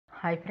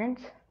Hi friends,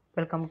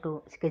 welcome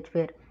to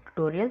Sketchware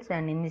Tutorials,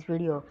 and in this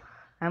video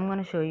I am going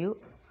to show you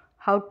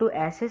how to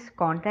access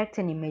contacts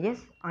and images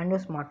on your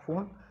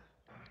smartphone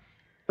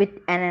with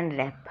an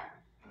app.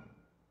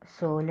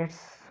 So let's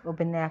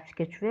open the app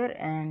Sketchware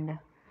and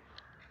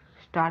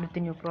start with a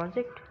new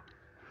project.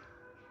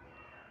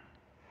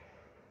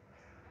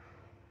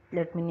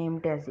 Let me name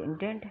it as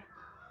intent,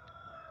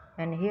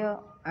 and here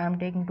I am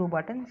taking two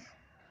buttons,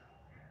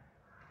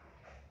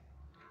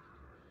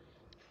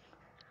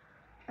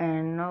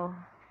 and now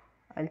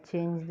I'll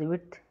change the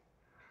width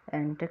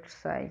and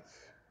text size,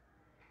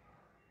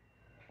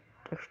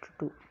 text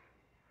to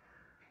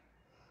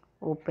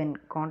open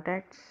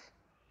contacts.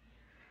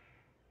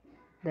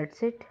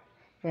 That's it.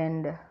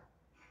 And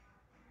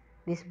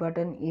this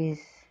button is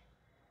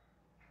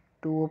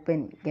to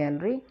open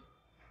gallery,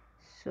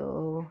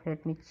 so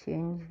let me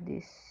change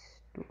this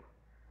to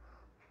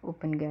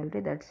open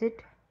gallery. That's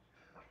it.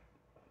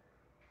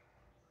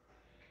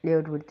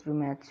 Layout width to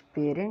match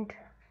parent,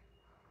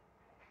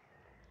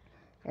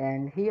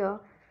 and here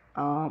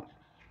I'm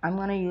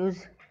gonna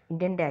use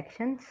intent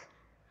actions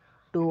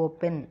to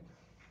open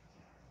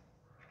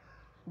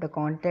the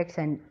contacts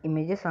and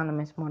images on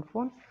my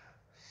smartphone.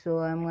 So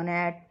I'm gonna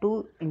add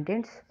two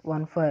intents,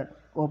 one for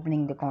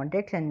opening the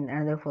contacts and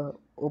another for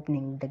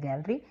opening the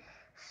gallery.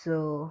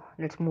 So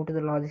let's move to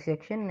the logic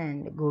section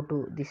and go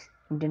to this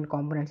intent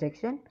component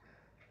section,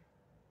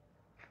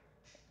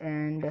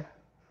 and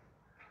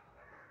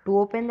to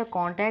open the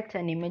contacts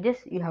and images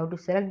you have to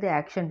select the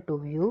action to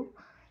view,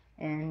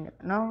 and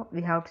now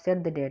we have to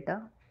set the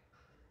data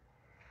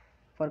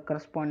for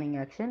corresponding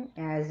action.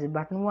 As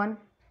button 1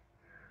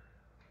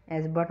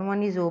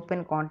 is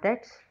open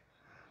contacts,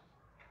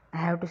 I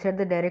have to set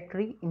the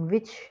directory in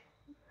which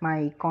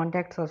my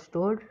contacts are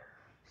stored.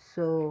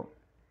 So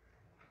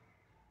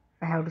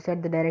I have to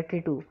set the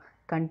directory to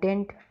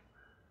content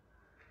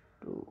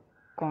to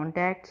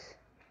contacts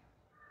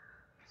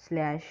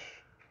slash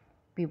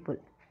people.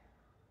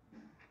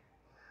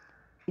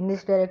 In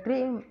this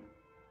directory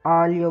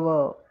all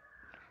your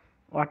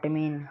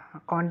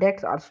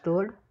contacts are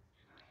stored,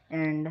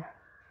 and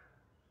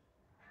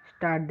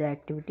start the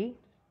activity.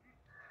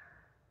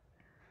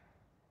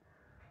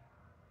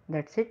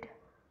 That's it.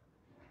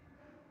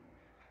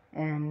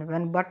 And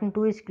when button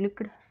 2 is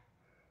clicked,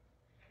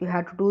 you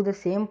have to do the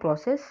same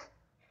process,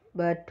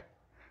 but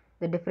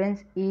the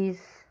difference is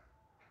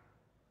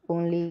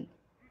only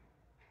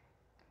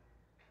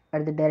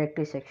at the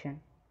directory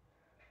section.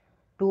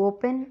 To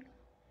open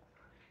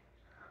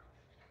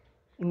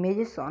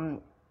images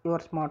on your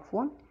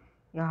smartphone,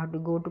 you have to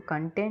go to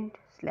content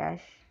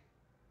slash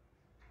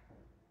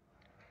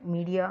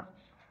media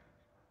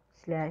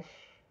slash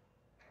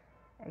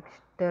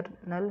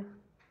external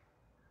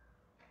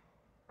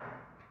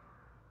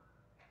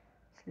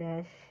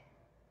slash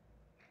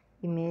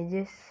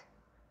images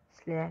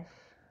slash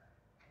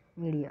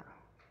media.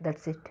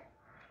 That's it.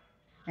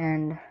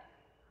 And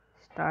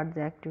start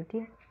the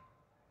activity.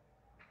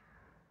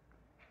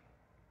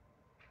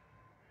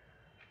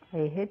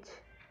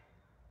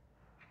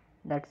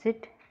 That's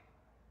it.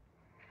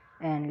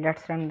 And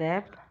let's run the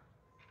app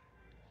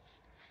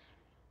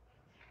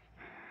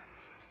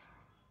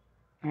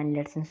and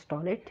let's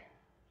install it.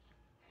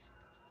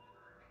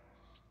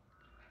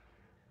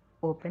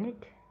 Open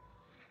it,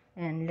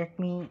 and let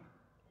me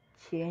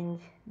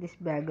change this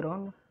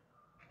background.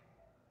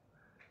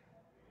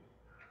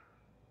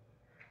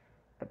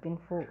 App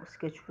info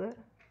Sketchware,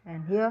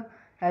 and here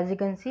as you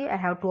can see I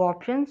have two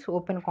options,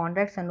 open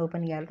contacts and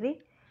open gallery.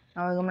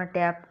 Now I'm going to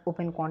tap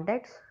open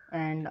contacts,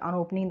 and on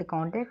opening the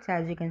contacts,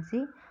 as you can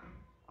see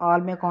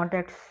all my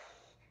contacts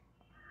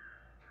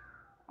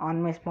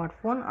on my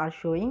smartphone are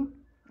showing,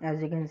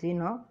 as you can see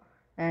now,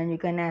 and you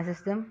can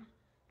access them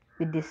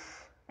with this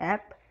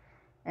app.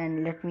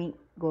 And let me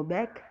go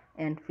back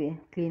and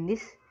clean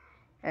this,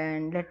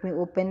 and let me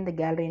open the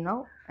gallery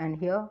now. And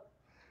here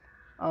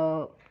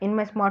in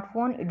my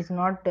smartphone it is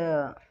not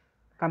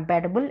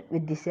compatible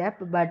with this app,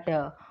 but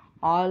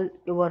all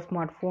your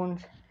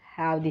smartphones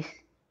have this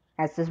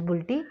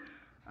accessibility.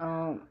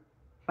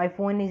 My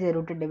phone is a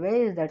rooted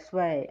device, that's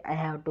why I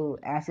have to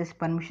access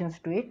permissions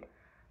to it,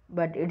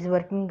 but it's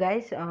working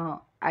guys.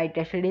 I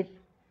tested it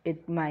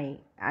with my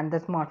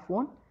other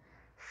smartphone.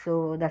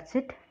 So that's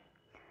it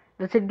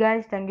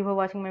guys. Thank you for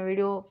watching my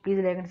video.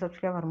 Please like and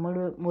subscribe for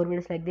more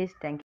videos like this. Thank you.